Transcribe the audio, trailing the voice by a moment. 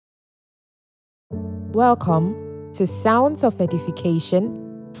Welcome to Sounds of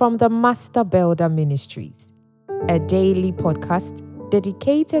Edification from the Master Builder Ministries, a daily podcast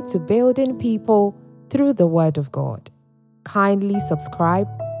dedicated to building people through the Word of God. Kindly subscribe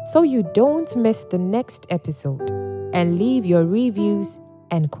so you don't miss the next episode and leave your reviews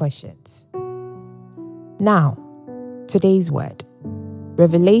and questions. Now, today's word.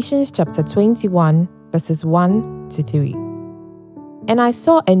 Revelations chapter 21, verses 1 to 3. And I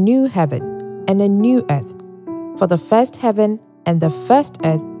saw a new heaven and a new earth, for the first heaven and the first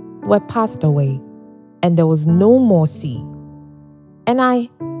earth were passed away, and there was no more sea. And I,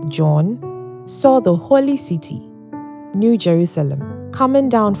 John, saw the holy city, New Jerusalem, coming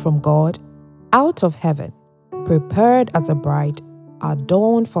down from God out of heaven, prepared as a bride,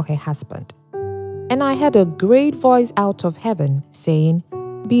 adorned for her husband. And I heard a great voice out of heaven, saying,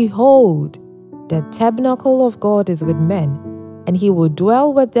 Behold, the tabernacle of God is with men, and he will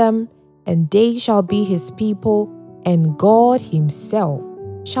dwell with them, and they shall be his people, and God himself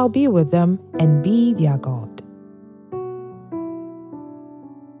shall be with them and be their God.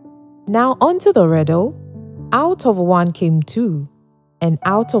 Now unto the riddle, out of one came two, and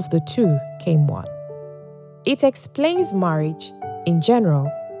out of the two came one. It explains marriage in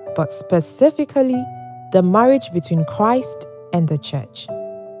general, but specifically the marriage between Christ and the church.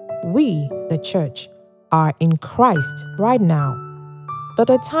 We, the church, are in Christ right now, but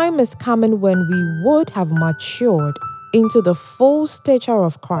a time is coming when we would have matured into the full stature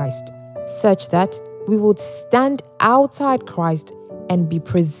of Christ, such that we would stand outside Christ and be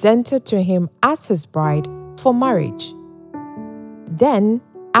presented to him as his bride for marriage. Then,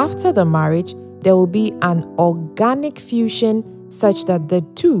 after the marriage, there will be an organic fusion such that the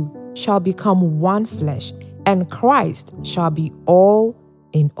two shall become one flesh, and Christ shall be all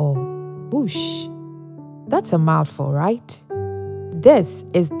in all. Whoosh! That's a mouthful, right? This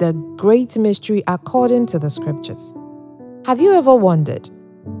is the great mystery according to the scriptures. Have you ever wondered,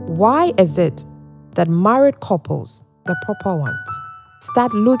 why is it that married couples, the proper ones,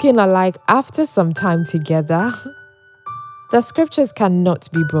 start looking alike after some time together? The scriptures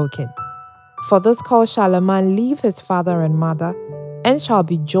cannot be broken. For this cause shall a man leave his father and mother, and shall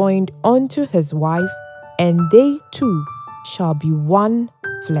be joined unto his wife, and they two shall be one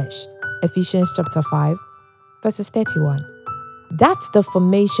flesh. Ephesians chapter 5, verses 31. That's the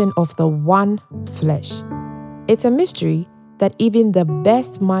formation of the one flesh. It's a mystery that even the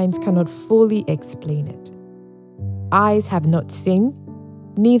best minds cannot fully explain it. Eyes have not seen,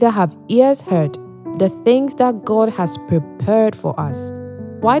 neither have ears heard the things that God has prepared for us.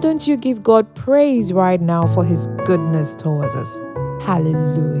 Why don't you give God praise right now for his goodness towards us?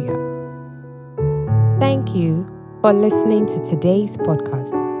 Hallelujah. Thank you for listening to today's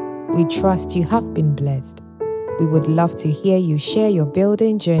podcast. We trust you have been blessed. We would love to hear you share your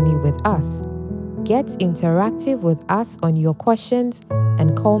building journey with us. Get interactive with us on your questions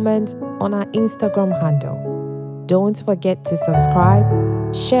and comments on our Instagram handle. Don't forget to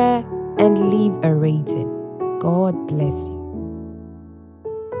subscribe, share, and leave a rating. God bless you.